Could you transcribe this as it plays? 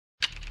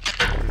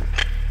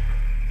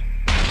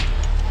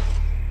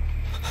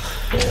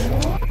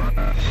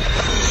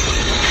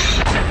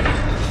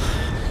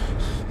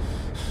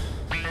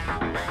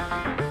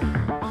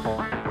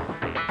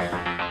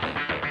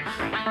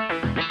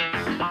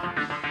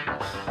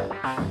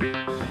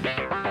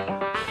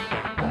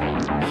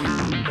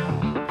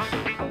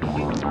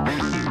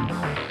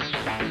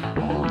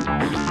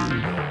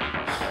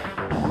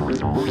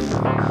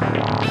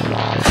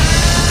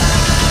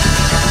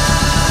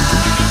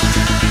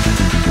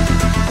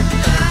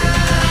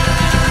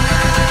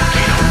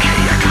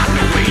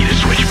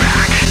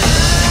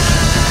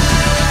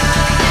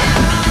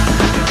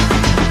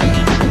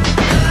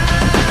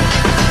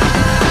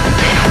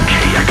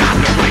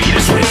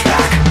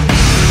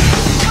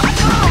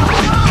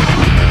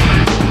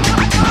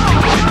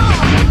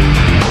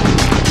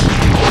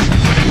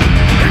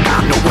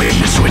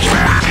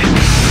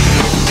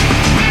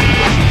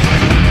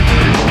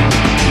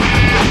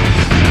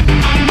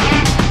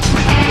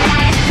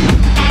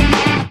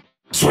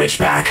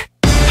Switchback.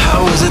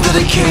 How is it that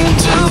it came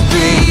to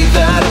be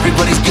that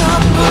everybody's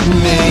gone but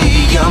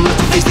me? I'm left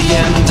to face the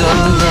end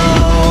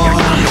alone. I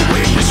got no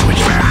way to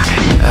switch back.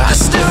 I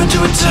stare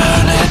into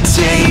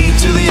eternity,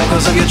 to the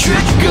echoes of your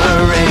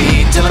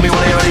trickery, telling me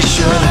what I already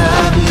should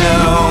have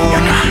known.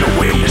 I got no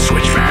way to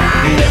switch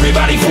back.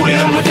 Everybody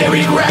fooling them with their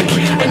regret,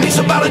 and it's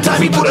about the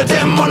time we put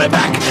them on their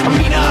back.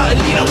 Amina,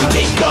 Alina, we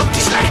take up the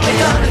slack. They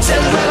done and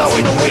said, well,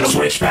 we no way to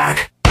switch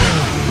back.